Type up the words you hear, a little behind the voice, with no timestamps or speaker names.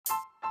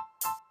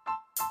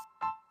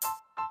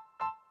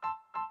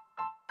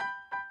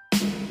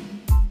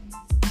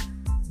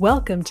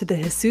Welcome to the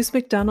Jesus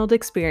McDonald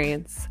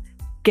Experience.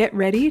 Get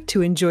ready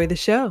to enjoy the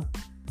show.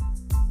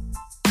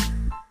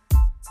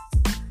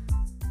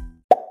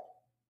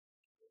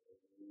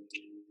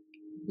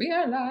 We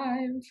are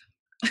live.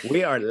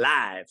 We are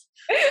live.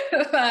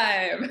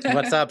 Live.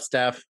 What's up,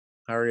 Steph?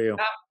 How are you?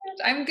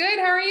 I'm good.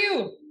 How are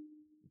you?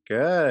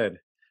 Good.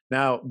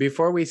 Now,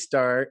 before we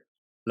start,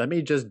 let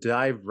me just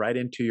dive right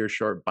into your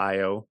short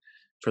bio.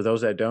 For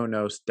those that don't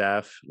know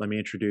Steph, let me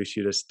introduce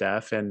you to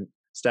Steph. And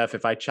Steph,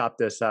 if I chop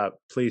this up,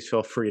 please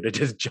feel free to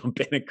just jump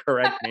in and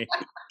correct me.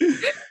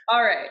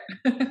 All right.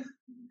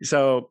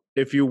 So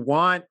if you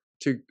want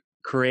to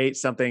create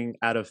something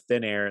out of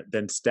thin air,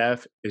 then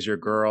Steph is your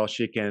girl.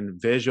 She can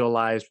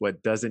visualize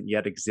what doesn't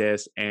yet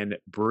exist and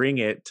bring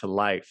it to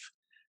life,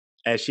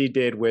 as she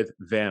did with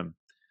Vim.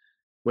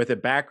 With a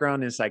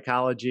background in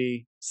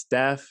psychology,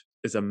 Steph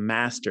is a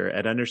master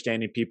at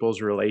understanding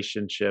people's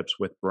relationships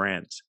with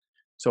brands.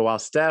 So while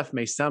Steph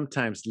may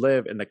sometimes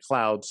live in the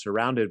clouds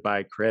surrounded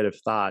by creative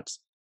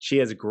thoughts, she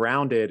is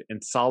grounded in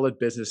solid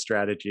business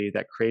strategy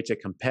that creates a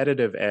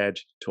competitive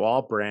edge to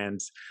all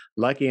brands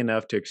lucky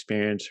enough to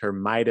experience her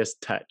Midas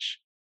touch.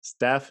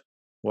 Steph,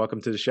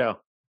 welcome to the show.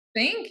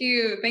 Thank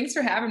you. Thanks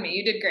for having me.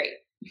 You did great.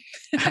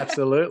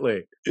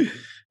 Absolutely.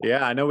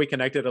 Yeah, I know we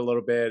connected a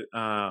little bit.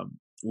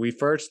 We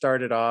first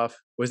started off,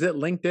 was it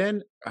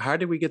LinkedIn? How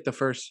did we get the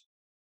first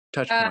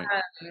touch point?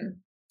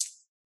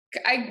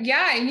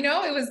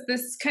 It was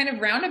this kind of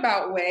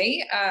roundabout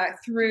way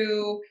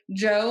through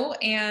Joe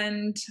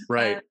and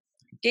Right.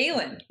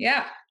 Galen.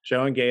 Yeah.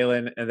 Joe and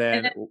Galen. And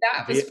then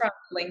that was from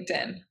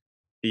LinkedIn.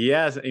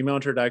 Yes, email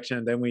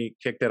introduction. Then we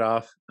kicked it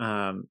off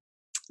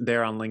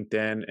there on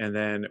LinkedIn. And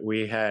then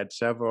we had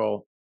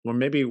several, well,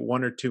 maybe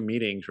one or two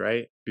meetings,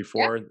 right?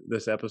 Before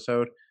this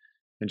episode,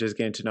 and just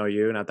getting to know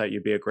you. And I thought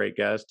you'd be a great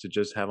guest to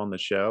just have on the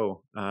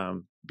show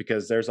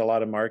because there's a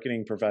lot of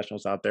marketing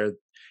professionals out there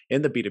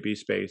in the B2B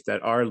space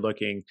that are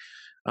looking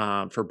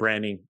for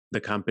branding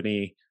the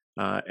company.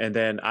 And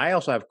then I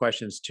also have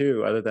questions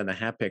too, other than the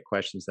handpicked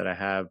questions that I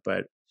have.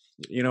 But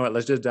you know what?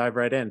 Let's just dive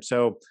right in.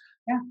 So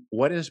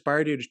what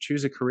inspired you to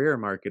choose a career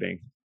in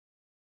marketing?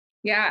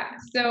 Yeah.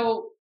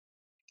 So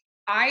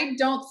I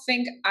don't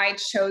think I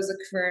chose a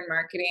career in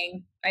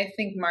marketing. I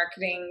think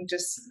marketing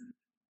just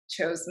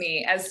chose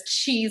me, as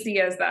cheesy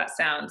as that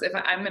sounds. If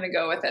I'm going to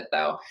go with it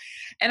though.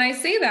 And I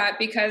say that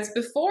because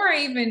before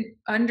I even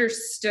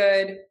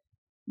understood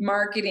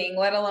marketing,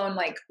 let alone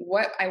like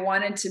what I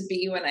wanted to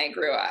be when I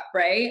grew up,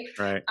 right?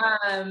 Right.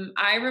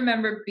 I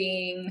remember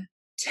being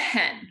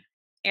 10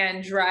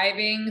 and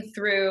driving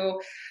through,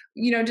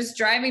 just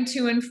driving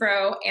to and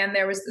fro. And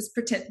there was this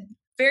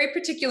very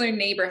particular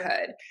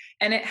neighborhood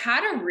and it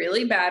had a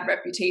really bad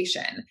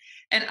reputation.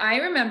 And I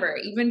remember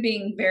even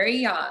being very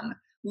young,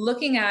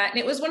 looking at, and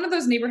it was one of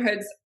those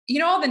neighborhoods,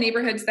 all the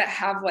neighborhoods that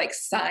have like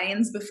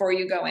signs before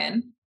you go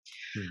in.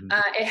 Mm-hmm.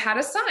 It had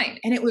a sign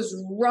and it was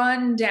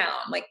run down.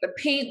 Like the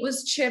paint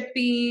was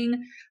chipping.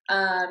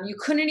 You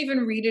couldn't even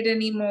read it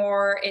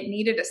anymore. It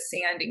needed a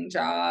sanding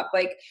job.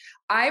 Like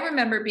I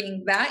remember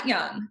being that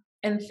young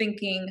and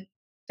thinking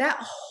that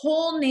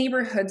whole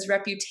neighborhood's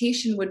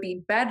reputation would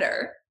be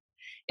better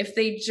if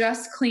they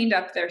just cleaned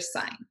up their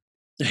sign.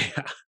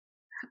 Yeah.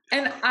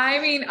 And I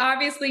mean,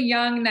 obviously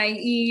young,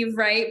 naive,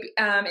 right?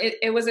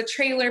 It was a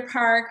trailer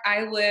park.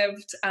 I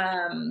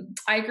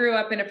grew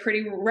up in a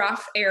pretty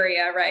rough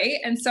area, right?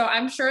 And so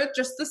I'm sure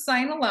just the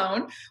sign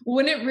alone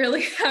wouldn't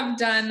really have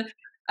done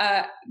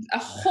a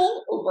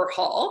whole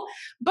overhaul.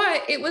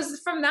 But it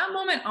was from that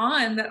moment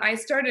on that I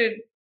started,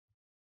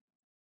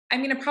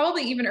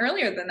 probably even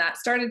earlier than that,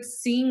 started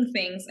seeing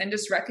things and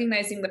just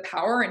recognizing the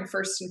power in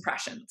first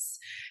impressions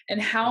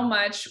and how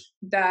much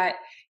that,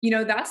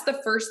 that's the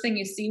first thing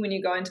you see when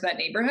you go into that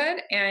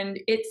neighborhood. And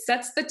it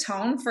sets the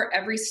tone for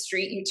every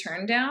street you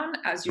turn down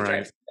as you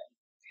drive.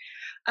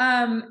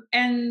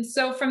 And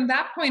so from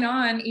that point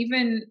on,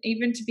 even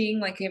to being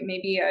like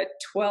maybe a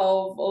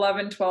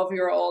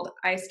 12-year-old,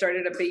 I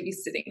started a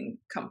babysitting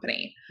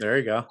company. There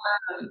you go.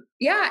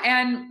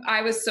 And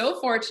I was so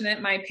fortunate.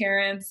 My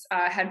parents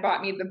had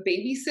bought me the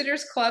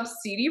Babysitters Club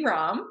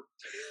CD-ROM.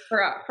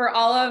 For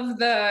all of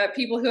the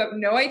people who have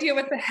no idea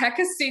what the heck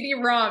a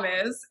CD-ROM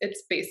is,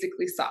 it's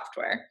basically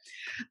software.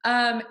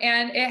 And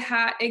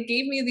it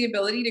gave me the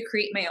ability to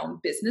create my own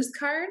business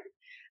card.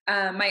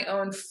 My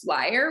own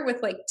flyer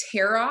with like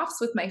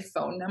tear-offs with my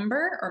phone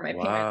number or my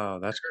parents. Wow,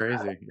 that's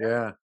crazy.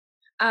 Yeah.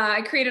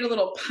 I created a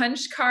little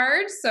punch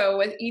card. So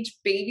with each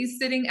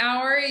babysitting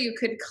hour, you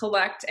could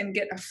collect and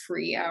get a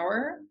free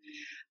hour.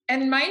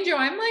 And mind you,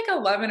 I'm like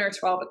 11 or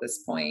 12 at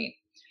this point.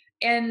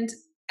 And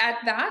at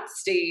that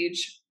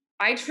stage,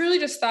 I truly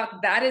just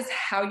thought that is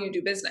how you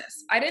do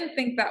business. I didn't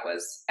think that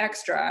was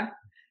extra.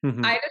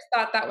 Mm-hmm. I just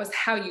thought that was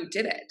how you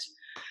did it.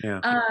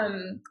 Yeah.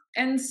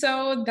 And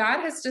so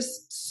that has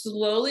just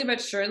slowly but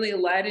surely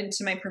led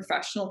into my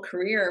professional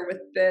career with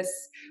this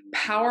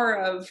power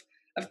of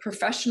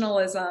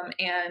professionalism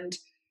and,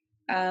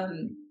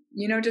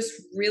 just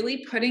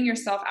really putting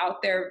yourself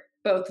out there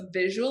both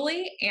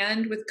visually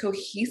and with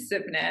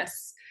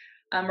cohesiveness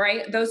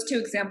right? Those two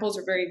examples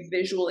are very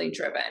visually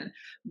driven,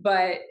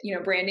 but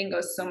branding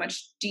goes so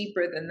much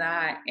deeper than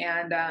that.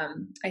 And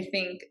I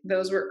think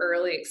those were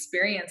early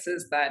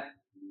experiences that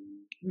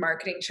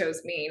marketing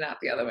chose me, not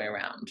the other way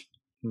around.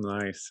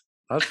 Nice.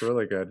 That's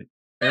really good.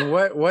 And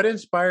what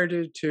inspired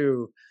you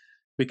to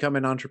become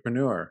an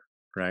entrepreneur,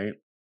 right?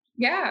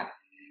 Yeah.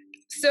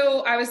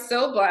 So I was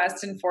so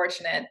blessed and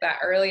fortunate that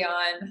early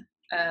on,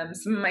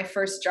 some of my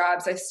first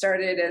jobs, I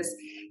started as,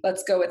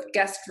 let's go with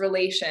guest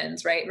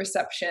relations, right?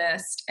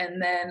 Receptionist.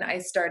 And then I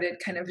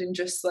started kind of in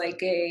just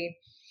like a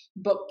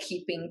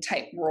bookkeeping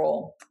type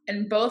role.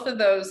 And both of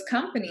those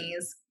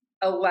companies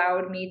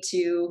allowed me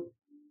to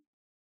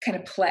kind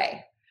of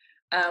play.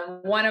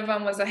 One of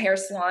them was a hair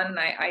salon. And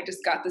I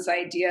just got this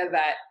idea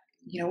that,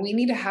 we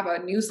need to have a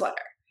newsletter.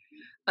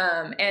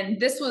 And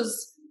this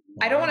was,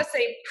 I don't want to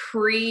say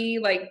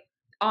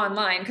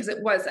online, because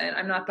it wasn't,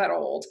 I'm not that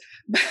old,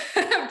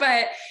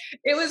 but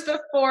it was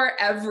before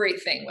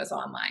everything was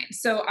online.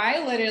 So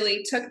I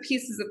literally took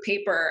pieces of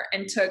paper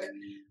and took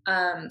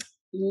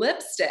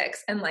lipsticks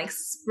and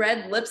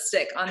spread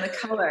lipstick on the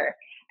color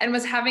and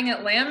was having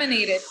it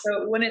laminated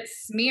so it wouldn't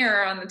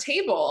smear on the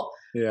table.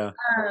 Yeah.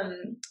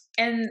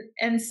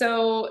 And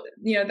so,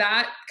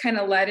 that kind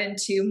of led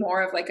into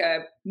more of a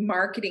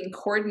marketing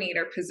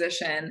coordinator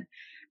position.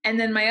 And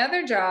then my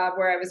other job,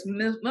 where I was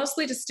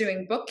mostly just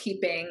doing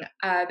bookkeeping,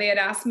 they had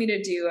asked me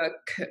to do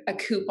a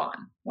coupon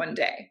one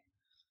day.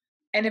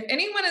 And if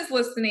anyone is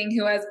listening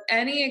who has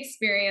any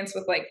experience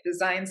with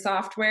design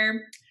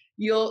software,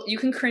 you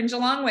can cringe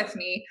along with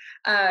me.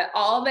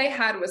 All they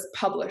had was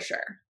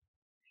Publisher.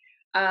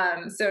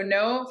 So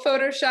no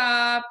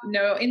Photoshop,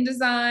 no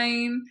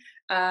InDesign.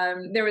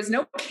 There was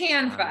no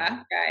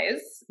Canva,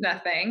 guys,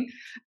 nothing.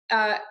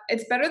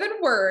 It's better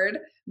than Word,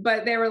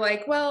 but they were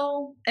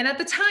well, and at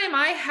the time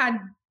I had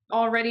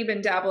already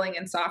been dabbling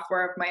in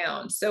software of my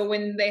own. So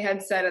when they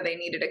had said they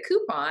needed a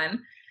coupon,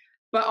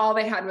 but all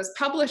they had was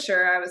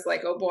Publisher, I was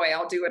like, oh boy,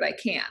 I'll do what I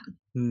can.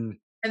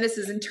 And this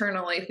is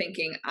internally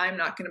thinking I'm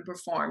not going to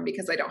perform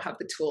because I don't have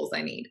the tools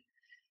I need.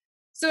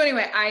 So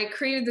anyway, I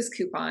created this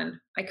coupon.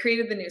 I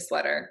created the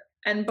newsletter.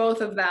 And both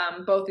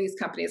these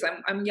companies,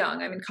 I'm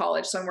young, I'm in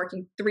college, so I'm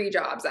working 3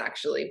 jobs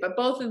actually. But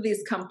both of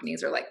these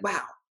companies are like,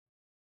 wow,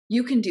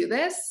 you can do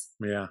this?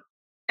 Yeah.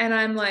 And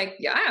I'm like,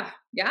 yeah,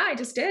 I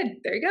just did.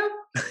 There you go.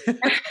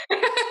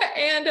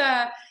 And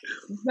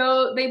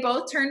so they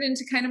both turned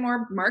into kind of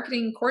more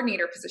marketing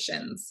coordinator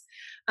positions.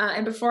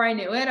 And before I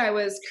knew it, I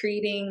was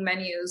creating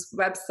menus,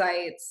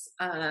 websites,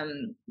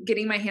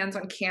 getting my hands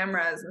on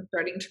cameras and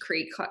starting to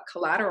create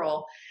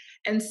collateral.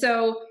 And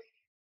so,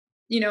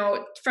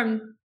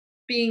 from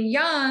being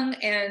young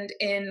and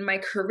in my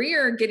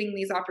career, getting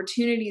these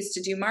opportunities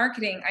to do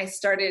marketing, I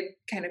started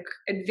kind of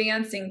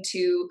advancing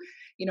to,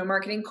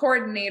 marketing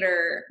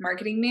coordinator,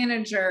 marketing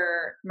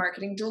manager,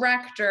 marketing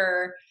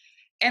director.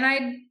 And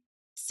I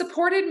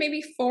supported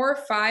maybe 4 or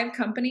 5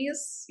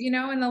 companies, in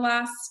the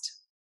last,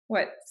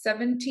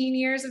 17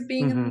 years of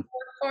being in the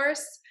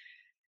workforce.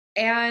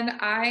 And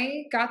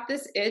I got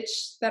this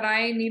itch that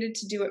I needed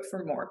to do it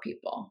for more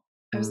people.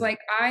 I was like,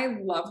 I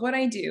love what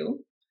I do.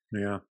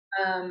 Yeah.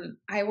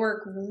 I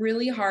work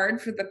really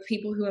hard for the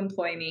people who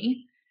employ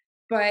me,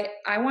 but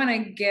I want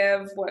to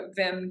give what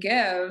Vim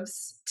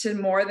gives to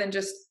more than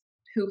just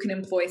who can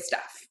employ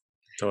staff.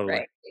 Totally.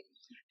 Right.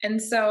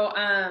 And so,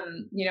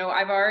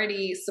 I've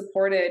already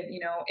supported,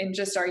 in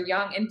just our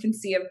young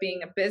infancy of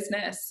being a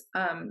business,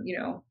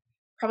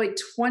 probably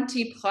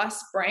 20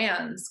 plus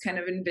brands kind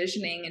of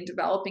envisioning and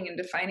developing and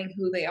defining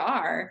who they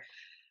are.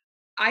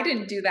 I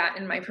didn't do that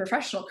in my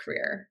professional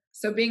career.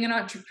 So being an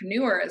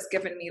entrepreneur has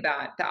given me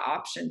the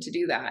option to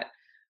do that.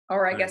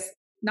 Or I guess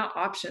not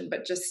option,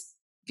 but just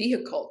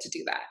vehicle to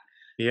do that.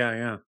 Yeah.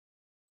 Yeah.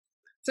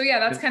 So yeah,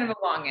 that's kind of a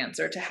long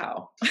answer to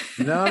how.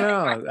 No,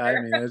 I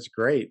mean, it's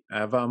great.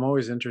 I'm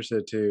always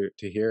interested to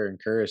hear and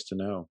curious to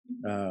know.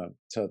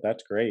 So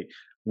that's great.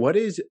 What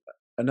is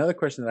another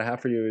question that I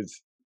have for you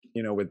is,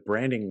 with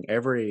branding,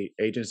 every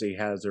agency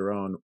has their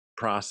own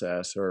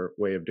process or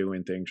way of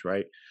doing things,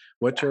 right?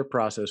 What's your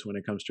process when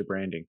it comes to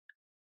branding?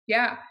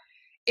 Yeah,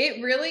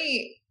 it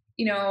really,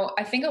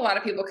 I think a lot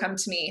of people come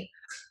to me.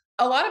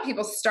 A lot of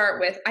people start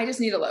with, I just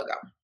need a logo.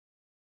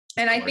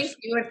 And I think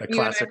a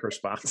classic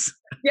response.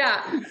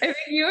 Yeah, I think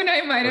you and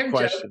I might have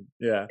joked.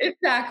 Yeah,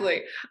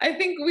 exactly. I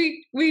think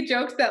we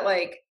joked that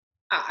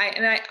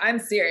I'm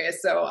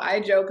serious, so I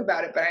joke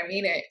about it, but I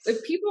mean it.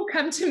 If people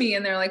come to me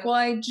and they're like, "Well,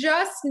 I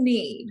just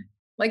need,"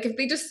 if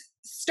they just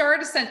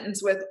start a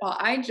sentence with, "Well,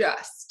 I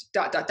just ...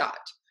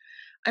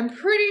 I'm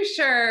pretty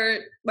sure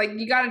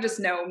you got to just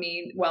know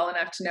me well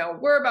enough to know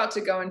we're about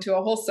to go into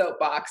a whole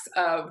soapbox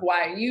of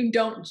why you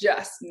don't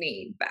just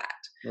need that.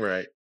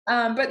 Right.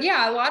 But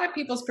yeah, a lot of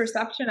people's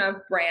perception of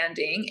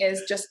branding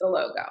is just the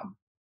logo.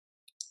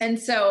 And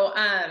so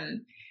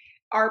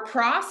our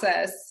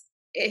process,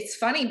 it's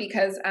funny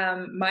because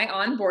my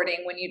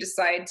onboarding, when you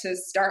decide to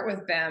start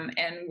with them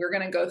and we're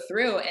going to go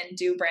through and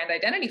do brand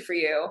identity for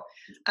you,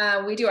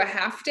 we do a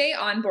half-day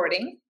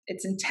onboarding.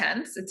 It's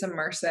intense. It's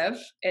immersive.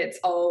 It's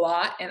a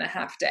lot in a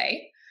half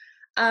day.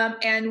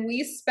 And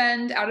we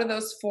spend out of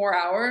those 4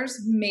 hours,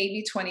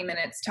 maybe 20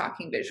 minutes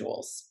talking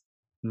visuals.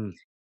 Hmm.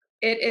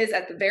 It is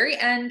at the very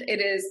end,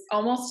 it is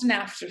almost an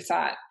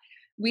afterthought.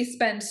 We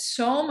spend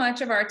so much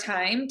of our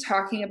time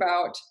talking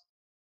about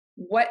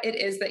what it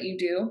is that you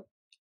do,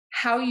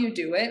 how you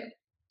do it,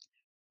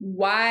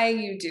 why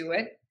you do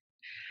it.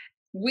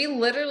 We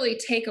literally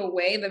take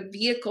away the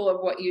vehicle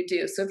of what you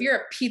do. So if you're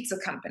a pizza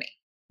company,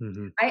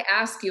 I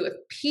ask you, if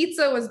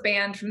pizza was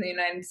banned from the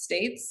United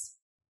States,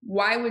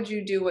 why would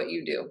you do what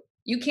you do?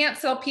 You can't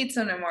sell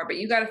pizza no more, but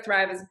you got to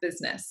thrive as a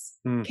business.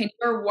 Can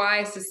your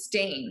why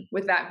sustain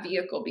with that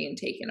vehicle being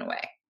taken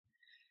away?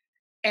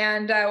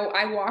 And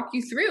I walk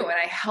you through and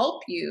I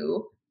help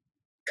you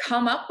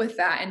come up with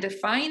that and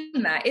define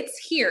that. It's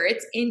here,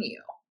 it's in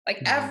you. Like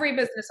every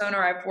business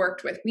owner I've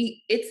worked with,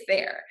 it's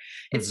there.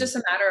 It's just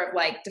a matter of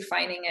like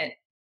defining it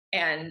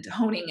and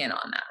honing in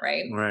on that,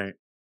 right? Right.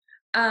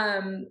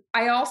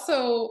 I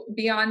also,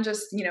 beyond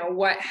just,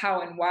 what,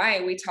 how, and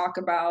why, we talk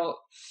about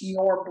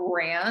your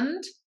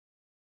brand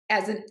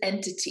as an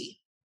entity.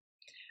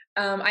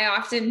 I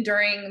often,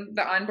 during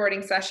the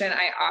onboarding session,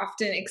 I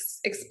often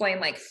explain,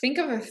 like, think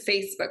of a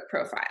Facebook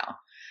profile.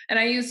 And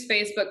I use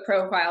Facebook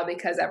profile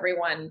because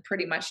everyone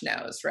pretty much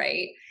knows,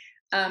 right?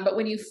 But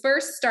when you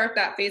first start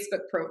that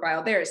Facebook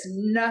profile, there's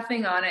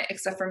nothing on it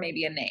except for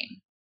maybe a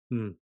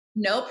name.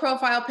 No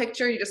profile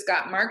picture. You just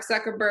got Mark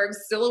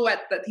Zuckerberg's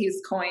silhouette that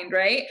he's coined,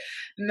 right?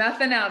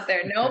 Nothing out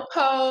there. No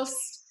post.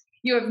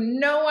 You have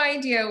no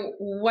idea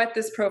what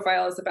this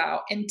profile is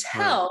about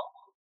until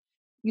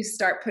you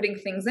start putting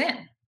things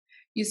in.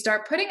 You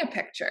start putting a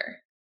picture.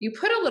 You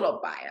put a little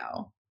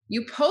bio.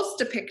 You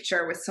post a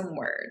picture with some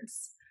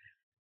words.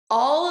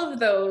 All of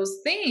those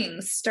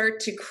things start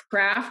to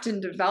craft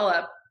and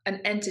develop an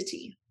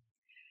entity.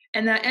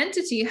 And that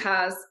entity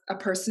has a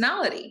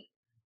personality.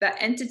 That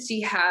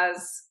entity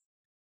has,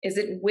 is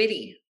it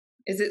witty?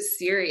 Is it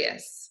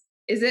serious?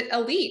 Is it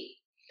elite?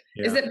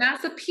 Yeah. Is it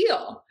mass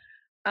appeal?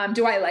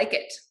 Do I like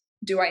it?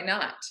 Do I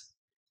not?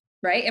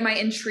 Right? Am I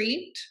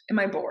intrigued? Am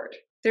I bored?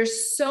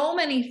 There's so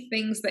many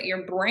things that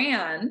your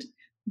brand,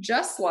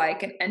 just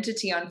like an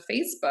entity on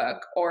Facebook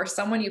or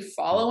someone you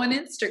follow on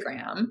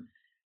Instagram,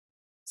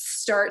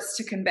 starts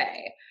to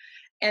convey.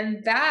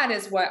 And that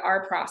is what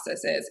our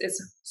process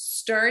is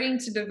starting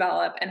to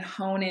develop and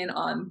hone in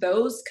on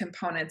those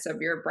components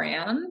of your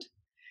brand.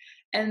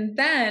 And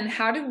then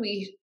how do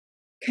we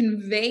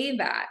convey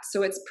that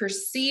so it's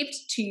perceived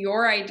to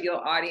your ideal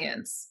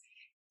audience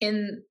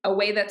in a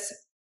way that's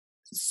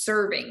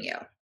serving you?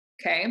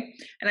 Okay.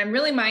 And I'm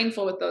really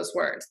mindful with those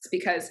words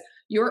because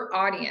your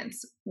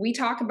audience, we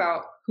talk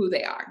about who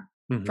they are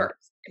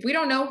first. If we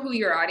don't know who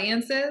your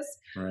audience is,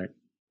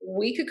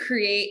 we could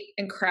create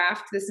and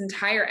craft this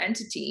entire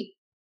entity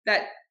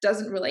that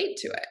doesn't relate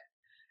to it.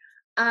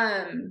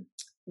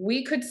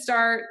 We could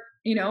start,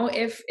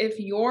 if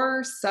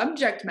your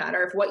subject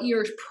matter, if what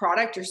your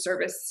product or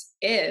service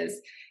is,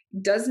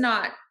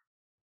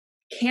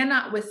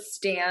 cannot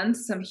withstand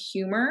some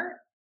humor,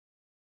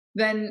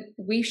 then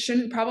we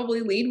shouldn't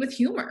probably lead with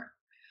humor.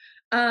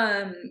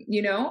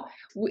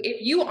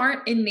 If you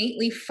aren't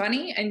innately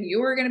funny and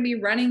you are going to be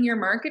running your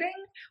marketing,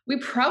 we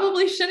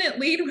probably shouldn't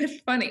lead with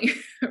funny,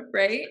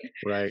 right?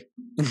 Right.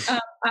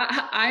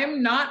 I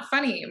am not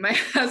funny. My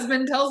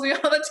husband tells me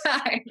all the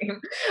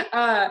time.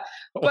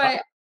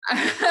 But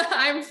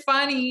I'm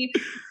funny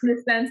in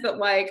the sense that,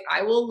 like,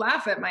 I will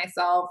laugh at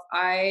myself.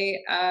 I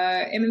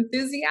am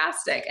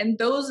enthusiastic. And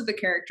those are the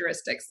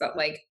characteristics that,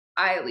 like,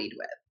 I lead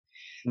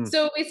with.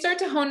 So we start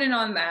to hone in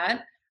on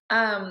that.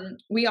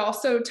 We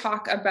also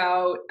talk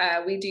about,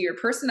 we do your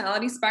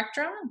personality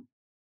spectrum.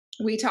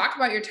 We talk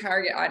about your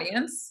target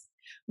audience.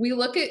 We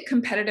look at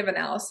competitive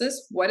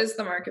analysis. What is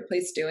the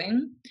marketplace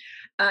doing?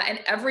 And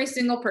every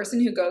single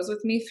person who goes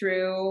with me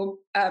through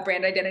a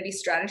brand identity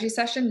strategy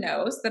session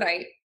knows that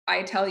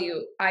I tell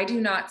you, I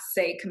do not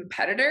say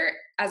competitor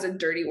as a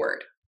dirty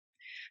word.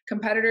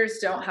 Competitors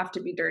don't have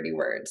to be dirty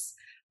words.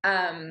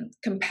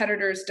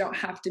 Competitors don't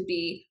have to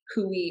be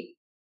who we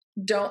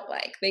don't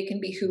like. They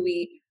can be who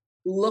we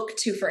look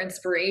to for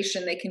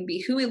inspiration. They can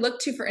be who we look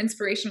to for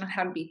inspiration on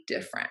how to be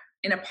different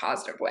in a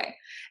positive way.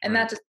 And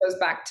that just goes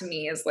back to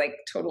me as like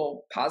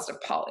total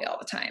positive Polly all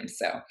the time.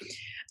 So,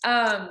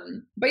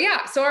 but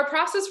yeah, so our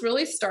process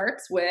really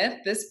starts with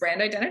this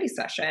brand identity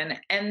session.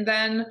 And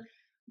then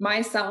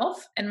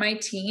myself and my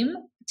team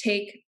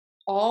take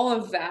all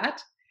of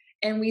that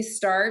and we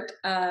start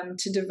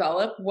to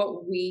develop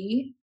what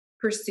we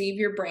perceive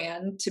your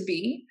brand to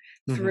be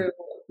through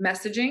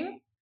messaging,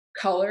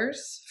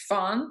 colors,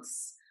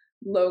 fonts,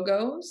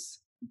 logos,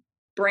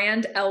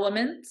 brand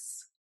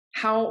elements,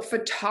 how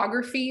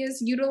photography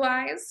is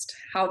utilized,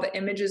 how the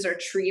images are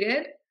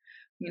treated.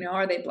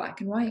 Are they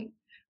black and white?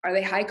 Are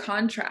they high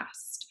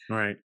contrast?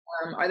 Right.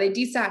 Are they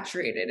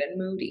desaturated and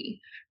moody?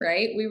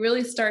 Right. We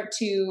really start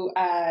to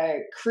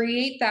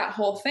create that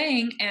whole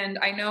thing. And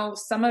I know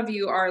some of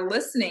you are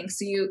listening,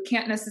 so you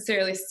can't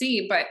necessarily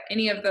see, but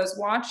any of those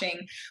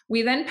watching,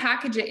 we then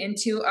package it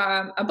into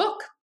a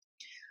book.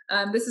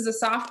 This is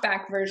a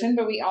softback version,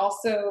 but we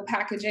also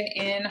package it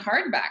in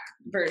hardback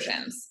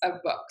versions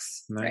of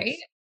books, Nice.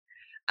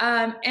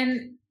 right?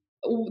 And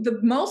the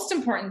most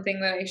important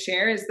thing that I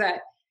share is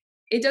that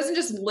it doesn't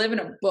just live in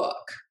a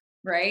book,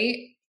 right?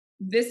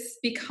 This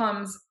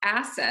becomes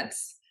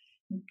assets,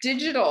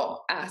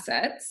 digital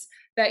assets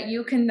that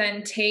you can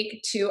then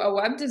take to a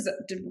web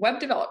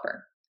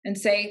developer and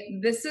say,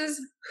 this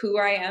is who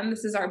I am.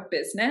 This is our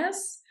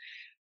business.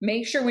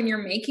 Make sure when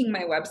you're making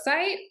my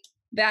website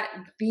that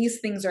these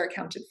things are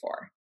accounted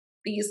for.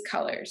 These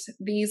colors,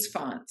 these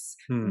fonts,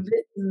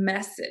 this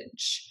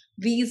message,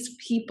 these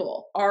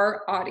people,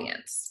 our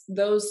audience,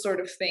 those sort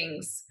of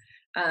things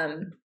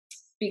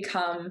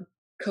become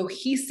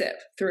cohesive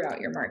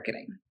throughout your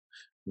marketing.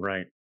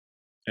 Right.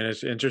 And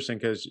it's interesting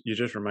because you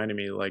just reminded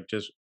me, like,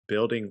 just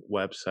building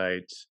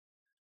websites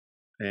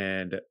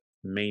and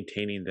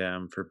maintaining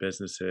them for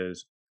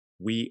businesses,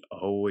 we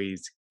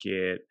always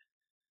get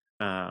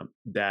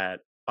that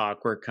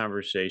awkward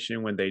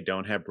conversation when they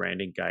don't have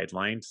branding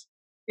guidelines.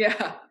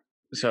 Yeah.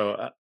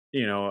 So,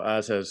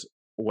 us as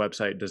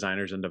website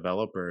designers and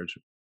developers,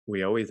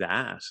 we always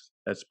ask,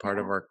 that's part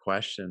of our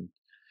question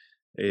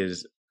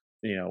is,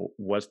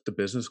 what's the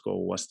business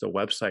goal? What's the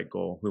website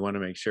goal? We want to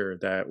make sure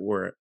that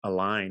we're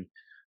aligned,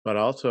 but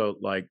also,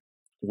 like,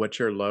 what's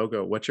your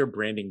logo? What's your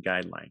branding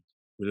guideline?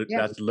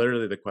 That's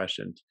literally the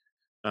question.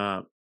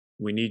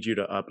 We need you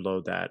to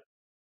upload that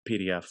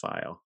PDF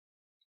file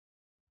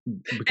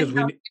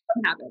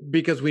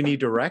because we need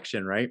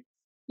direction, right?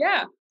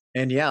 Yeah.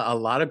 And a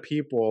lot of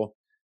people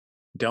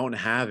don't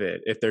have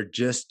it if they're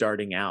just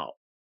starting out.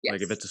 Yes.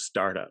 Like if it's a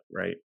startup,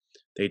 right?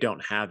 They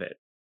don't have it.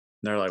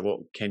 And they're like,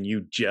 well, can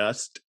you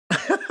just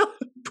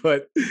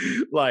put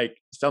like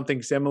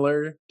something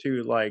similar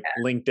to like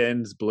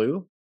LinkedIn's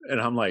Blue? And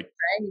I'm like,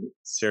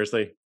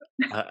 seriously,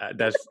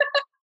 that's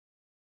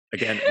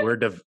again,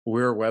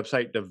 we're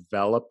website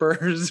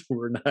developers.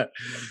 We're not.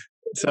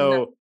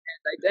 So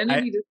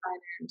identity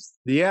designers.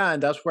 Yeah,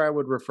 and that's where I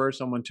would refer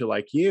someone to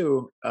like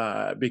you,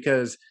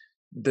 because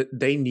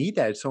they need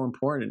that. It's so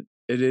important.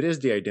 It is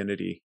the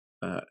identity,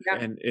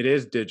 and it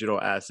is digital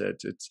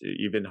assets. It's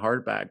even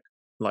hardback,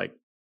 like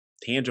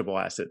tangible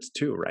assets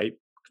too, right?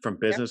 From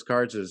business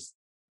cards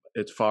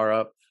it's far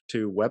up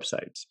to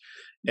websites.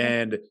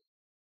 And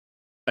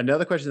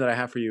another question that I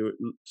have for you,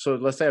 so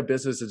let's say a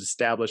business is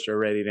established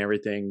already and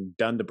everything,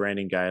 done the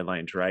branding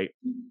guidelines, right?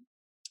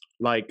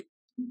 Like,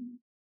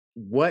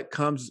 what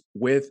comes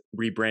with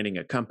rebranding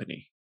a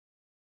company?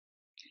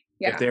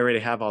 If they already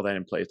have all that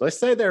in place. Let's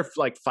say they're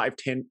like 5,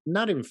 10,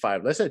 not even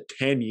 5, let's say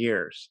 10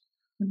 years.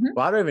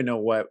 Well, I don't even know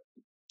what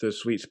the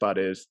sweet spot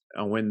is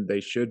on when they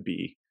should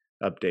be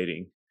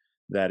updating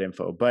that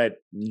info, but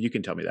you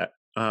can tell me that.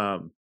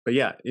 But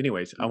yeah,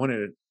 anyways, I wanted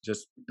to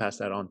just pass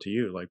that on to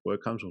you. Like,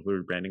 what comes with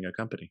rebranding a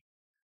company?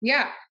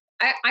 Yeah,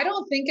 I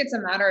don't think it's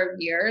a matter of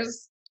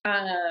years.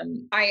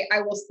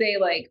 I will say,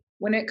 like,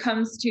 when it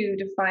comes to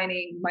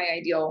defining my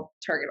ideal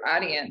target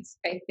audience,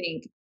 I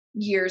think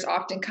years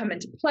often come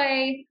into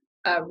play.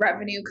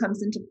 Revenue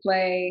comes into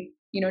play,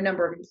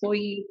 number of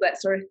employees,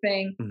 that sort of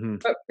thing.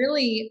 But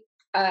really,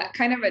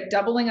 kind of a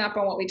doubling up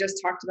on what we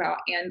just talked about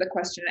and the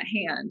question at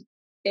hand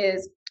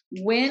is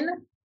when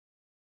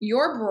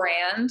your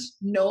brand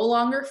no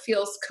longer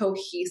feels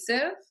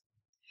cohesive,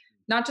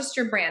 not just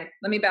your brand.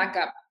 Let me back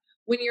up.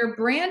 When your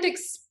brand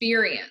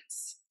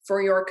experience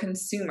for your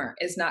consumer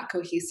is not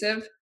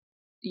cohesive,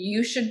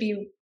 you should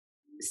be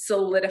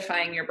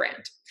solidifying your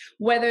brand,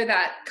 whether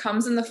that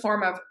comes in the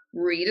form of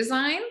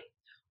redesign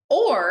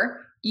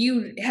or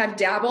you have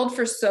dabbled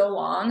for so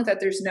long that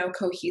there's no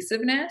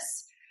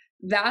cohesiveness.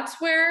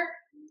 That's where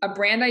a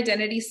brand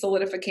identity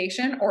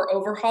solidification or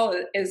overhaul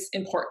is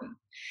important.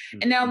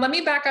 And now let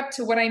me back up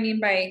to what I mean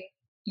by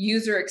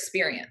user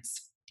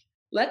experience.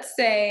 Let's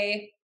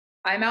say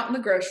I'm out in the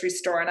grocery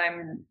store and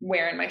I'm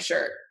wearing my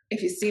shirt.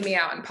 If you see me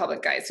out in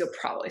public, guys, you'll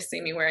probably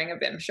see me wearing a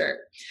Vim shirt.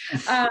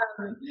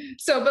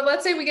 But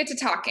let's say we get to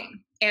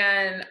talking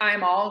and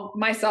I'm all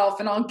myself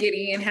and all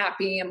giddy and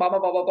happy and blah, blah,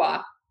 blah, blah,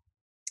 blah.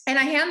 And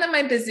I hand them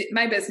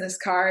my business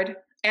card.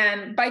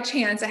 And by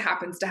chance, it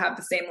happens to have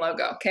the same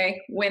logo.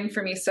 Okay. Win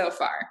for me so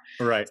far.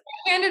 Right. So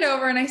I hand it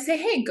over and I say,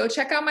 hey, go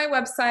check out my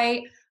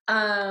website.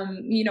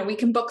 We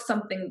can book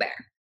something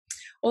there.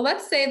 Well,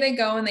 let's say they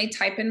go and they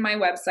type in my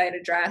website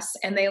address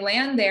and they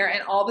land there.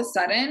 And all of a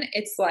sudden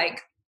it's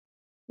like,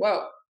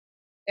 whoa,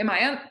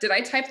 did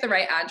I type the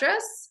right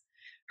address?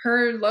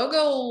 Her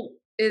logo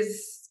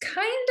is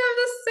kind of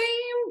the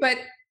same, but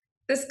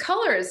this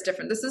color is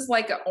different. This is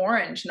like an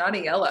orange, not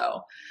a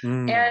yellow.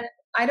 And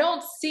I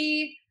don't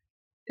see,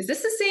 is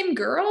this the same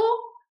girl?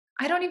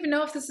 I don't even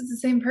know if this is the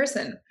same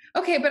person.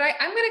 Okay, but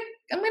I'm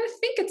gonna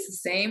think it's the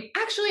same.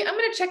 Actually, I'm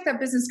gonna check that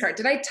business card.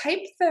 Did I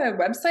type the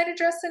website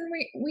address in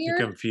weird?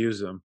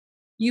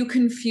 You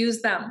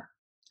confuse them.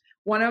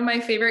 One of my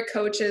favorite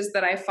coaches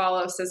that I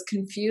follow says,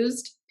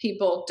 confused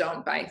people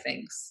don't buy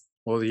things.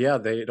 Well, yeah,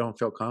 they don't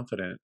feel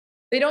confident.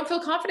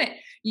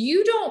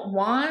 You don't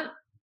want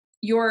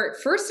your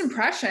first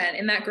impression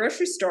in that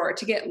grocery store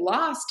to get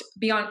lost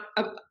beyond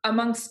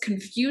amongst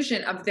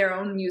confusion of their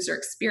own user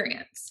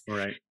experience.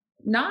 Right.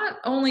 Not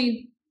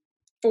only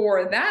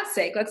for that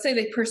sake, let's say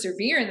they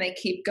persevere and they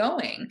keep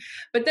going,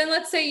 but then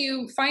let's say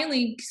you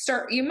finally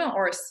start email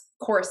or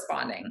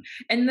corresponding,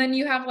 and then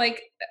you have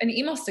like an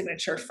email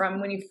signature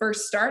from when you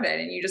first started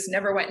and you just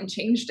never went and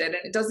changed it, and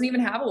it doesn't even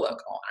have a logo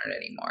on it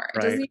anymore.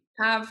 It doesn't even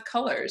have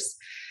colors.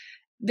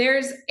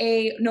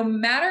 No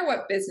matter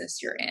what business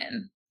you're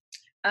in,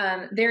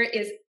 there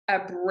is a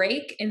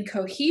break in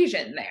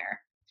cohesion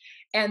there,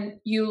 and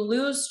you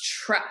lose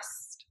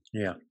trust.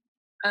 Yeah.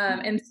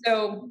 And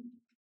so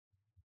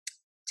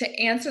to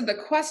answer the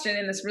question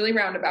in this really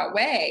roundabout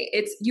way,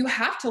 it's you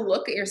have to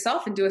look at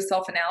yourself and do a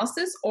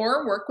self-analysis,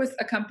 or work with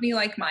a company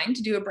like mine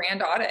to do a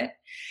brand audit.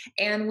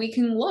 And we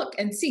can look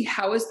and see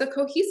how is the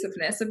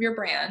cohesiveness of your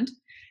brand,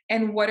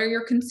 and what are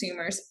your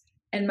consumers,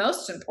 and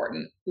most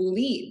important,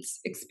 leads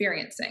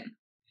experiencing.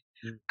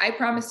 I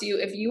promise you,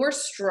 if you are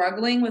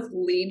struggling with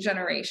lead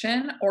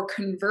generation or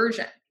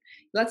conversion,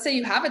 let's say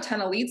you have a ton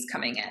of leads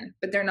coming in,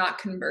 but they're not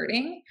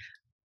converting,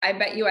 I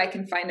bet you I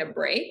can find a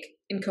break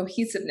in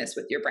cohesiveness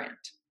with your brand.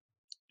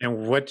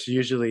 And what's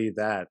usually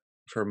that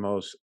for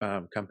most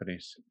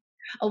companies?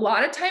 A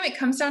lot of time it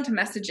comes down to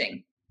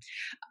messaging.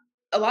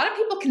 A lot of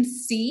people can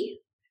see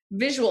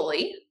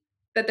visually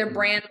that their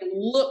brand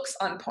looks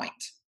on point,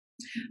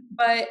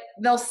 but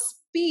they'll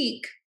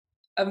speak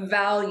of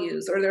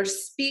values or they'll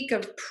speak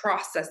of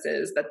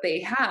processes that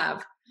they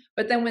have.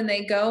 But then when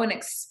they go and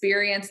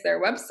experience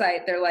their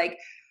website, they're like,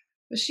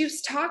 she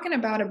was talking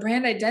about a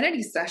brand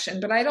identity session,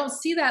 but I don't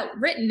see that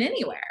written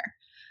anywhere.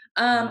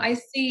 I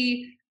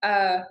see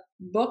a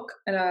book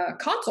and a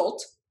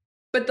consult,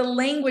 but the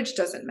language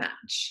doesn't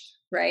match,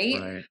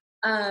 right?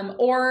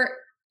 Or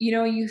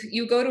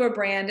you go to a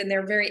brand and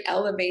they're very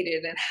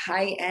elevated and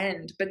high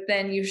end, but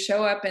then you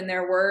show up and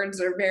their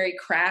words are very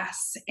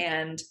crass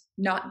and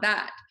not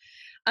that.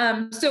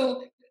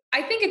 So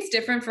I think it's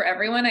different for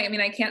everyone. I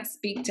mean, I can't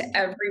speak to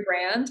every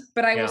brand,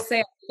 but I will say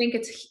I think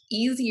it's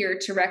easier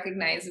to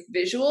recognize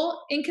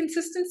visual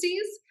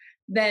inconsistencies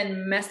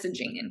than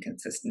messaging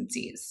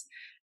inconsistencies.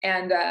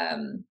 And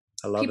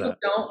I love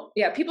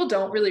people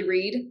don't really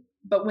read,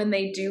 but when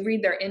they do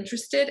read, they're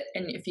interested.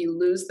 And if you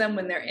lose them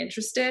when they're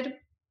interested,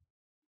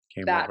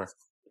 that's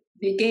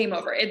the game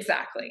over.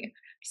 Exactly.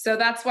 So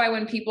that's why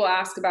when people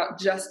ask about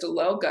just a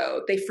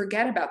logo, they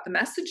forget about the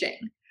messaging,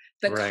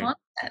 the content,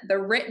 the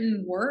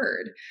written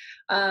word.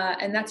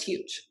 And that's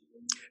huge.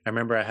 I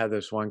remember I had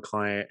this one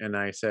client and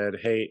I said,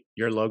 hey,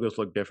 your logos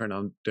look different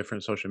on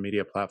different social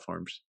media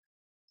platforms.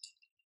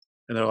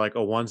 And they're like,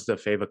 oh, one's the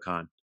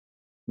favicon,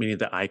 meaning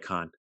the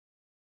icon,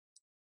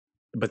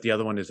 but the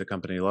other one is the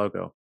company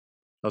logo.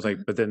 I was like,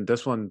 but then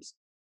this one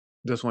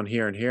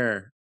here and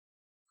here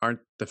aren't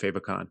the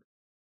favicon.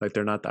 Like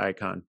they're not the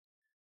icon.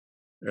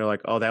 They're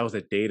like, oh, that was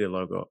a dated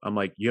logo. I'm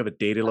like, you have a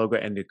dated logo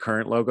and the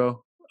current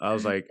logo? I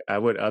was like, I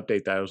would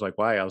update that. I was like,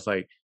 why? I was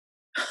like,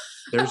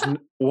 there's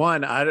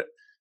one,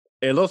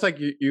 it looks like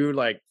you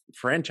like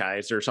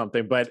franchise or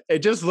something, but it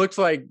just looks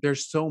like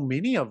there's so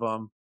many of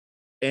them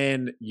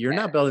and you're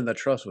not building the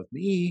trust with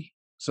me.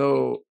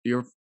 So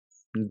you're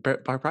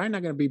probably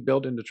not going to be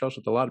building the trust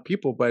with a lot of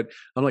people, but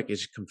I'm like,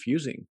 it's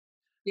confusing.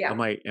 I'm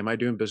like, am I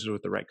doing business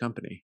with the right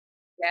company?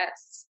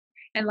 Yes.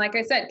 And like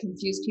I said,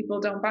 confused people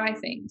don't buy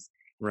things.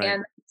 Right. And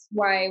that's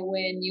why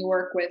when you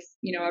work with,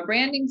 a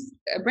branding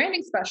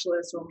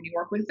specialist, or when you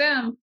work with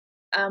them,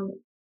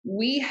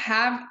 we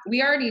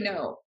already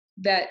know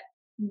that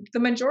the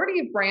majority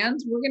of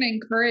brands, we're going to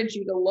encourage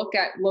you to look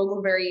at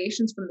logo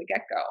variations from the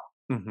get-go.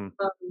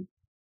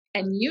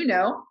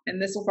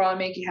 And this will probably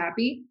make you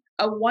happy,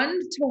 a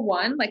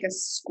 1-to-1, like a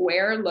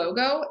square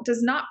logo,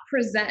 does not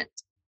present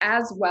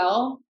as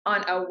well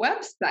on a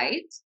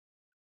website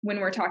when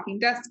we're talking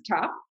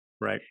desktop,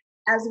 right?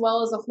 As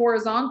well as a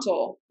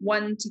horizontal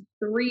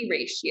 1-to-3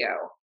 ratio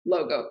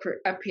logo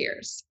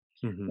appears,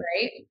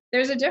 right?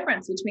 There's a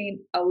difference between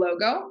a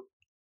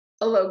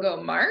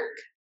logo mark,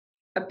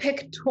 a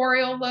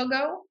pictorial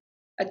logo,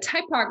 a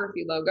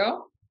typography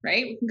logo,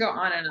 right? We can go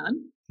on and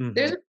on.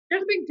 There's a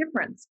big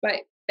difference, but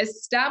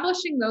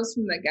establishing those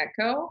from the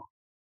get-go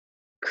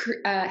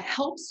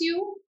helps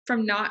you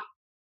from not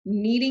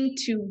needing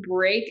to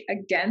break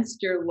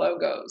against your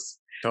logos.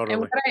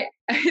 Totally. And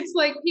it's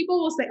like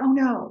people will say, oh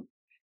no,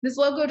 this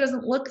logo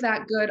doesn't look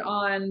that good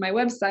on my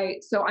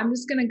website, so I'm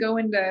just going to go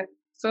into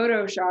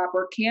Photoshop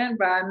or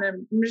Canva and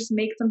I'm just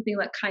make something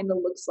that kind of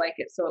looks like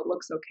it so it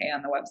looks okay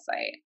on the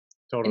website.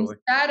 Totally.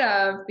 Instead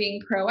of being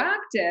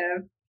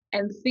proactive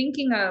and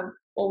thinking of,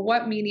 well,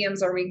 what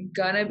mediums are we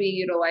going to be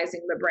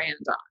utilizing the brand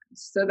on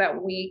so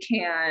that we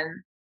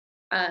can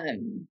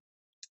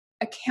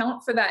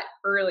account for that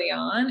early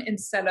on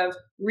instead of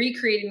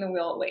recreating the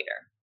wheel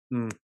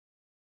later.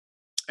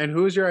 And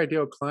who's your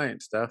ideal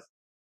client, Steph?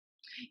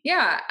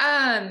 Yeah.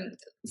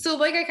 So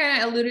like I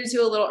kind of alluded to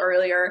a little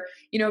earlier,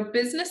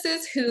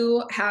 businesses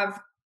who have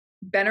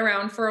been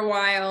around for a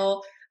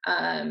while,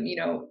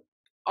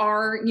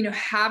 are,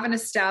 have an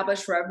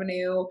established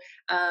revenue,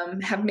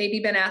 have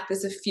maybe been at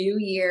this a few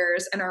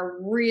years and are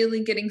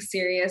really getting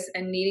serious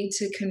and needing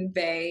to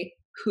convey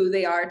who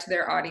they are to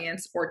their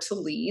audience or to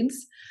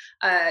leads.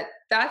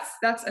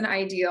 That's an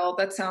ideal.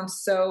 That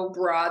sounds so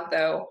broad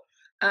though.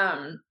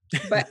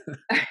 But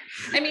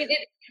I mean,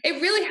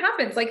 it really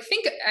happens. Like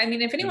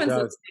if anyone's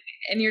listening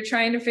and you're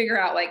trying to figure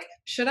out like,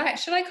 should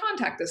I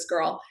contact this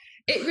girl?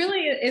 It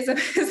really is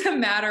a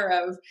matter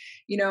of,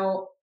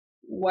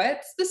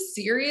 what's the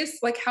serious,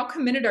 like how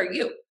committed are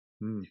you?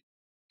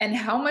 And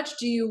how much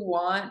do you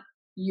want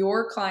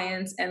your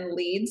clients and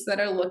leads that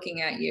are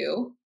looking at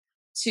you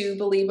to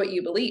believe what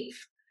you believe?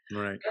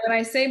 Right. And when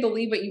I say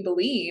believe what you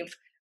believe,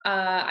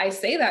 I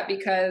say that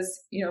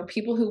because,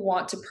 people who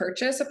want to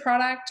purchase a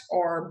product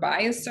or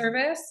buy a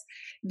service,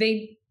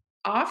 they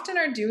often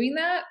are doing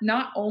that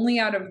not only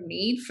out of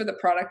need for the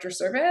product or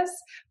service,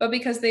 but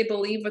because they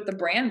believe what the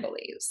brand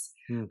believes.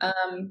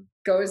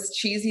 Go as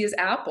cheesy as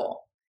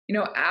Apple.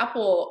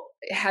 Apple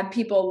had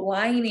people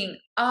lining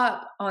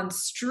up on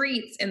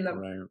streets in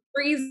the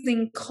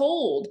freezing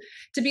cold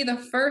to be the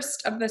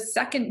first of the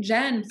 2nd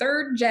gen,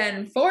 3rd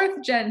gen,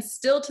 4th gen,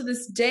 still to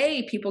this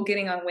day, people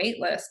getting on wait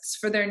lists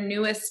for their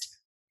newest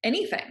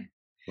anything.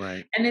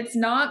 Right. And it's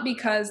not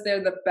because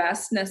they're the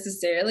best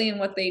necessarily in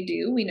what they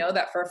do. We know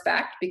that for a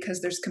fact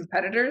because there's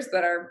competitors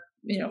that are,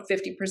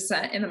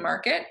 50% in the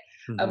market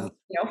of,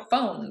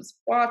 phones,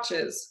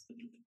 watches,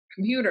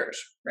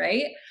 computers,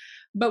 right?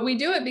 But we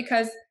do it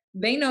because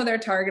they know their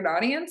target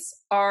audience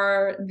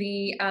are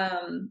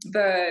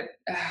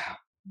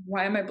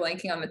why am I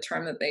blanking on the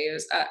term that they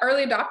use?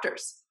 Early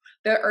adopters.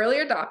 The early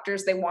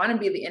adopters, they want to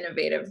be the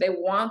innovative. They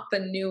want the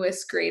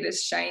newest,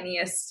 greatest,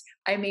 shiniest.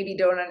 I maybe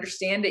don't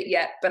understand it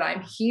yet, but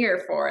I'm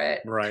here for it.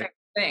 Right.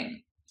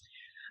 Kind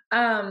of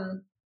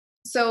thing.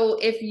 So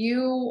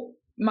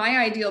my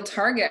ideal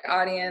target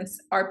audience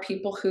are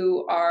people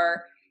who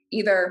are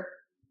either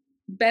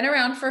been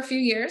around for a few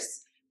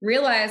years,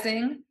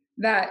 realizing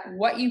that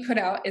what you put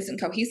out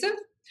isn't cohesive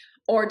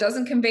or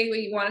doesn't convey what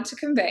you want it to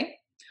convey,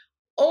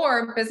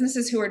 or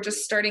businesses who are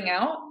just starting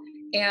out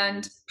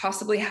and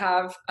possibly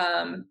have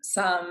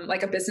some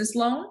like a business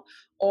loan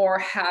or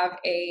have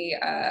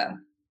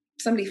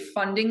somebody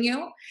funding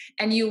you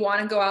and you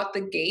want to go out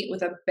the gate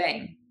with a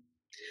bang.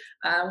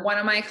 One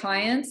of my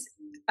clients,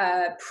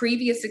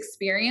 previous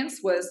experience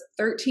was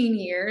 13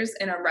 years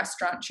in a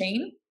restaurant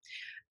chain,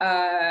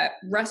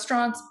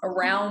 restaurants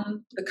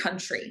around the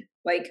country,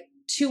 like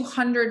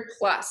 200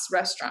 plus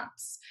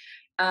restaurants.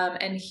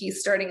 And he's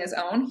starting his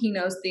own. He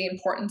knows the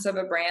importance of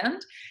a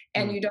brand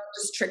and you don't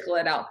just trickle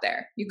it out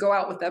there. You go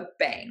out with a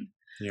bang.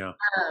 Yeah.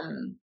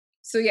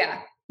 So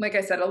yeah, like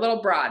I said, a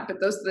little broad, but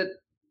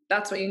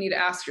that's what you need to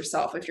ask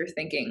yourself if you're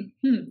thinking,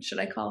 should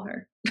I call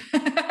her?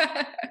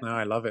 No,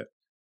 I love it.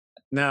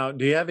 Now,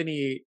 do you have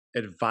any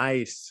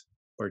advice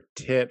or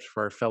tips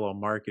for our fellow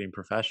marketing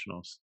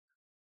professionals?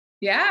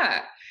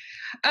 Yeah.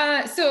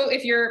 So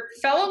if you're a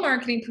fellow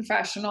marketing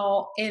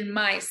professional in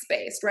my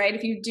space, right?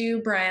 If you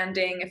do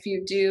branding, if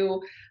you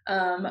do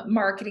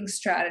marketing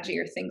strategy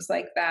or things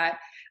like that,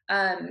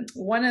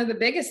 one of the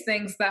biggest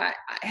things that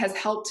has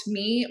helped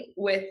me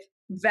with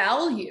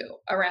value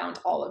around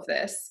all of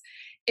this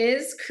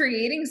is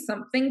creating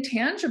something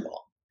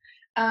tangible.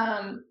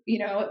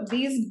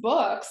 These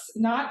books,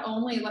 not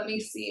only,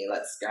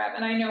 let's grab,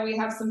 and I know we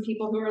have some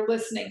people who are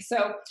listening.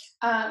 So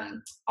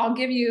I'll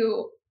give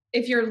you,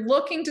 if you're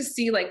looking to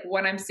see like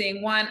what I'm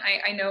seeing,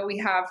 I know we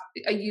have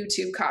a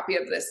YouTube copy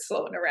of this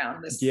floating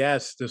around.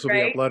 Yes, this will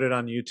be uploaded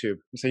on YouTube.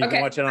 So you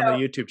can watch it on the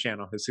YouTube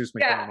channel, Jesus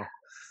McDonald. Yeah.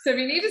 So if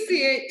you need to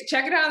see it,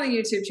 check it out on the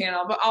YouTube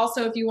channel. But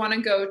also if you want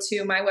to go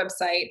to my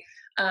website,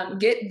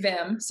 Get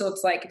Vim. So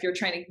it's like if you're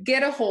trying to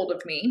get a hold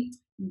of me,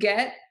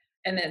 get,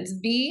 and then it's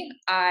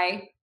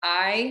VIIM.com.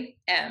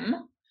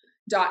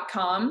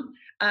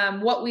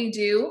 What we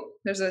do,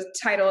 there's a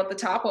title at the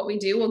top. What we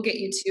do will get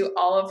you to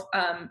all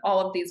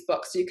of these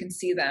books so you can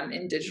see them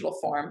in digital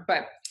form.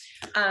 But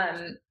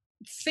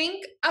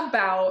think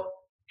about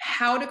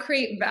how to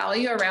create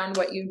value around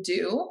what you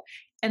do,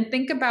 and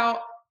think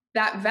about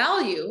that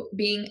value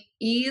being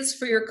ease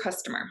for your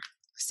customer.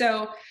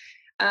 So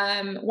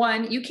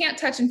one, you can't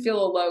touch and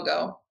feel a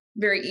logo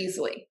very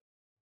easily,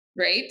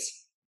 right?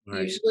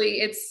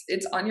 Usually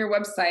it's on your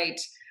website.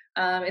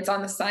 It's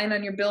on the sign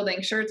on your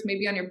building. Sure, it's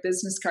maybe on your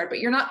business card, but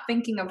you're not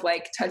thinking of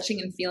like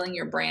touching and feeling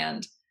your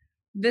brand.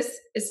 This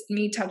is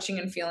me touching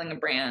and feeling a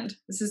brand.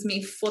 This is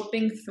me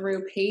flipping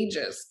through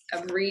pages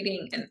of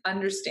reading and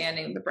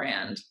understanding the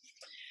brand.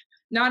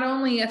 Not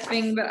only a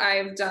thing that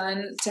I've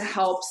done to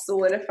help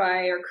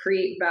solidify or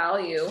create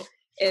value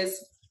is,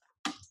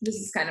 this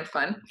is kind of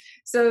fun.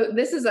 So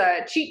this is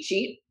a cheat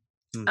sheet.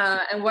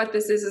 And what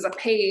this is a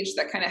page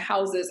that kind of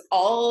houses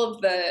all of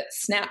the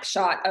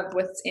snapshot of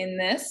what's in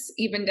this,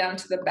 even down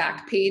to the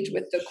back page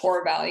with the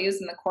core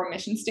values and the core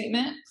mission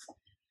statement.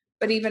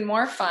 But even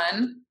more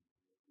fun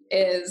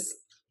is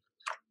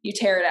you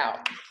tear it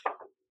out.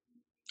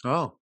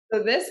 Oh.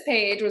 So this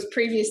page was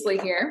previously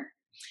here.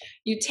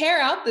 You tear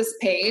out this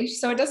page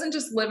so it doesn't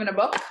just live in a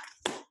book.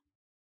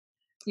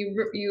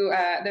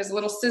 There's a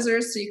little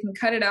scissors so you can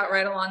cut it out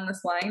right along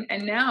this line.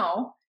 And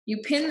now you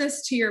pin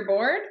this to your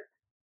board.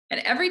 And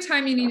every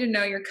time you need to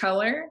know your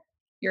color,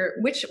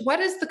 what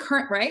is the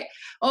current, right?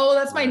 Oh,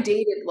 that's my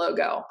dated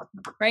logo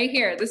right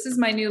here. This is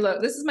my new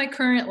logo. This is my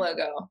current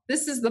logo.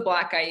 This is the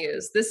black I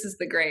use. This is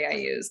the gray I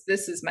use.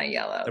 This is my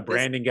yellow. The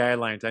branding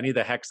guidelines. I need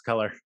the hex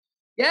color.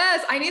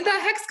 Yes, I need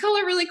that hex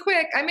color really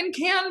quick. I'm in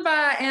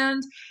Canva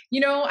and,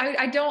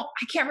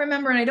 I can't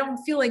remember and I don't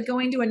feel like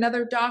going to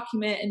another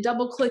document and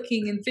double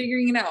clicking and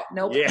figuring it out.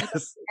 Nope.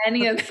 Yes.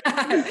 Any of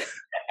that.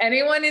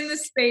 Anyone in the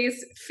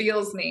space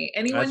feels me.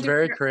 Anyone That's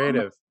very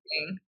creative.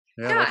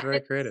 Yeah, that's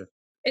very creative.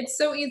 It's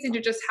so easy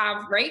to just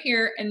have right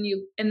here. And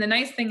the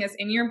nice thing is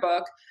in your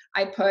book,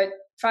 I put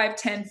 5,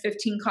 10,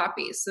 15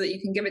 copies so that you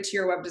can give it to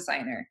your web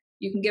designer.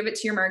 You can give it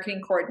to your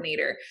marketing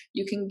coordinator.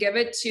 You can give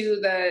it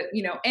to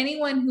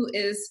anyone who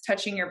is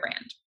touching your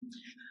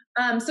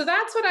brand. So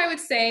that's what I would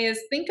say is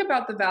think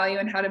about the value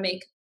and how to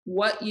make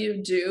what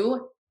you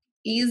do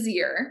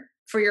easier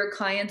for your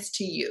clients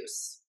to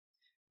use,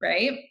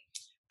 right?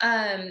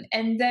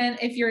 And then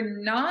if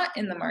you're not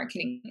in the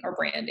marketing or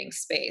branding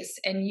space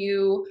and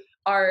you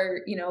are,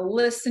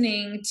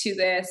 listening to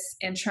this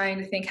and trying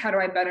to think, how do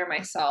I better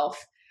myself?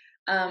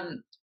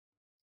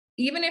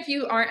 Even if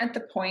you aren't at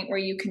the point where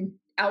you can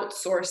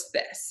outsource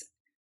this,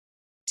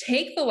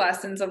 take the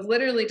lessons of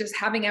literally just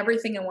having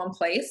everything in one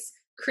place,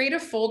 create a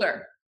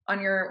folder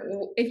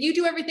if you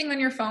do everything on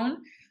your phone,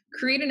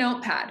 create a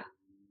notepad,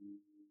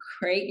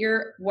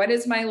 what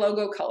is my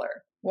logo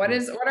color? What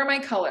are my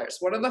colors?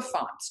 What are the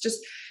fonts? Just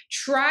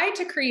try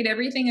to create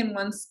everything in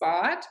one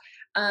spot.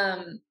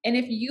 And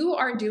if you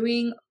are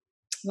doing,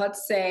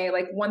 let's say,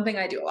 like one thing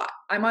I do a lot,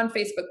 I'm on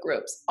Facebook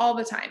groups all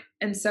the time.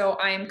 And so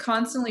I'm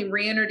constantly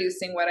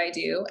reintroducing what I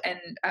do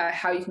and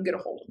how you can get a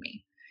hold of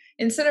me.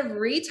 Instead of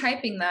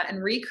retyping that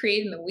and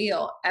recreating the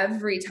wheel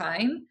every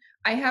time,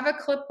 I have a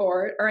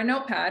clipboard or a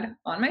notepad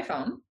on my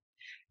phone.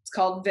 It's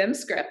called Vim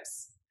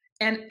Scripts.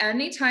 And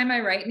anytime I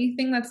write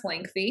anything that's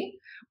lengthy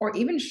or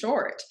even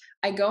short,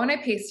 I go and I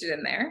paste it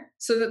in there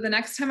so that the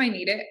next time I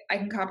need it, I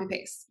can copy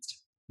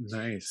paste.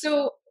 Nice.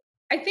 So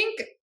I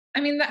think,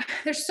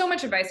 there's so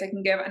much advice I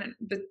can give. And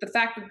the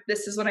fact that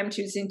this is what I'm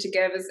choosing to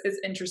give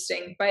is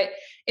interesting, but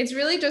it's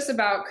really just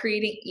about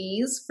creating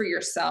ease for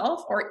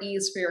yourself or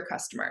ease for your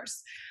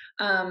customers.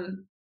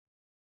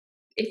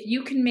 If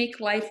you can make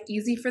life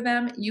easy for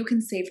them, you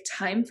can save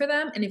time for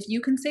them. And if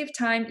you can save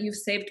time, you've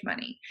saved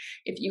money.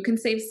 If you can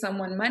save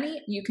someone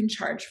money, you can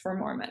charge for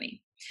more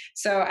money.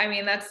 So,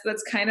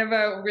 that's kind of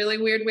a really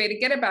weird way to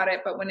get about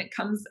it. But when it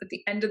comes at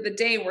the end of the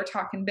day, we're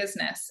talking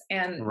business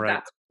and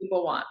That's what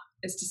people want,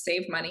 is to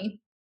save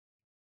money.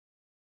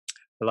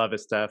 I love it,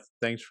 Steph.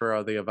 Thanks for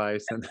all the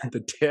advice and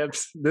the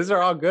tips. These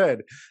are all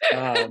good.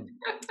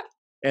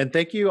 And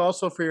thank you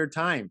also for your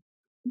time.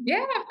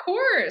 Yeah, of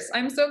course.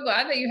 I'm so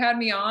glad that you had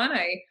me on.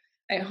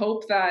 I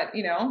hope that,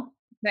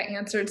 that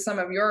answered some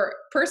of your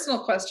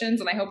personal questions.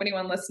 And I hope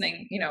anyone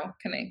listening,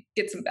 can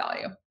get some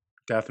value.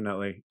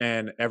 Definitely.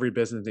 And every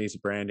business needs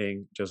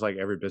branding, just like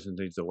every business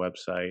needs a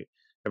website.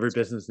 Every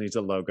business needs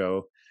a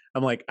logo.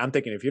 I'm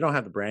thinking if you don't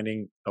have the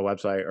branding, a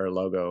website or a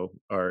logo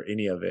or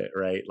any of it,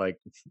 right? Like,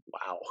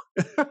 wow.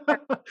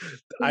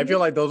 I feel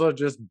like those are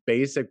just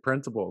basic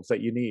principles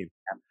that you need.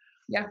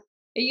 Yeah.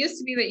 It used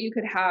to be that you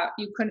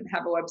couldn't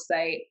have a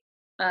website.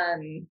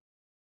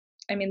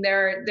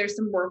 There's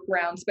some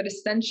workarounds, but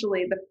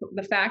essentially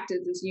the fact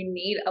is you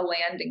need a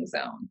landing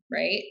zone,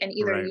 right? And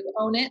either you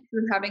own it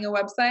through having a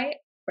website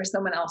or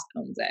someone else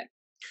owns it.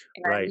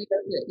 And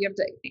you have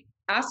to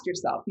ask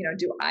yourself,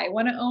 do I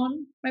want to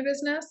own my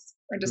business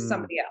or does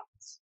somebody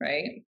else,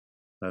 right?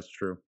 That's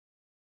true.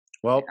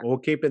 Well, We'll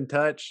keep in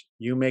touch.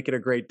 You make it a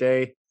great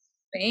day.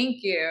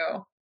 Thank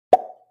you.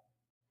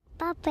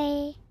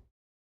 Bye-bye.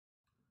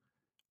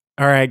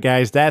 All right,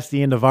 guys, that's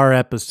the end of our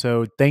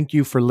episode. Thank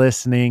you for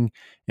listening.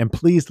 And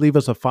please leave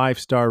us a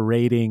 5-star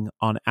rating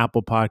on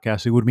Apple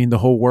Podcasts. It would mean the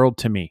whole world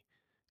to me.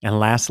 And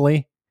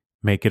lastly,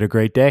 make it a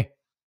great day.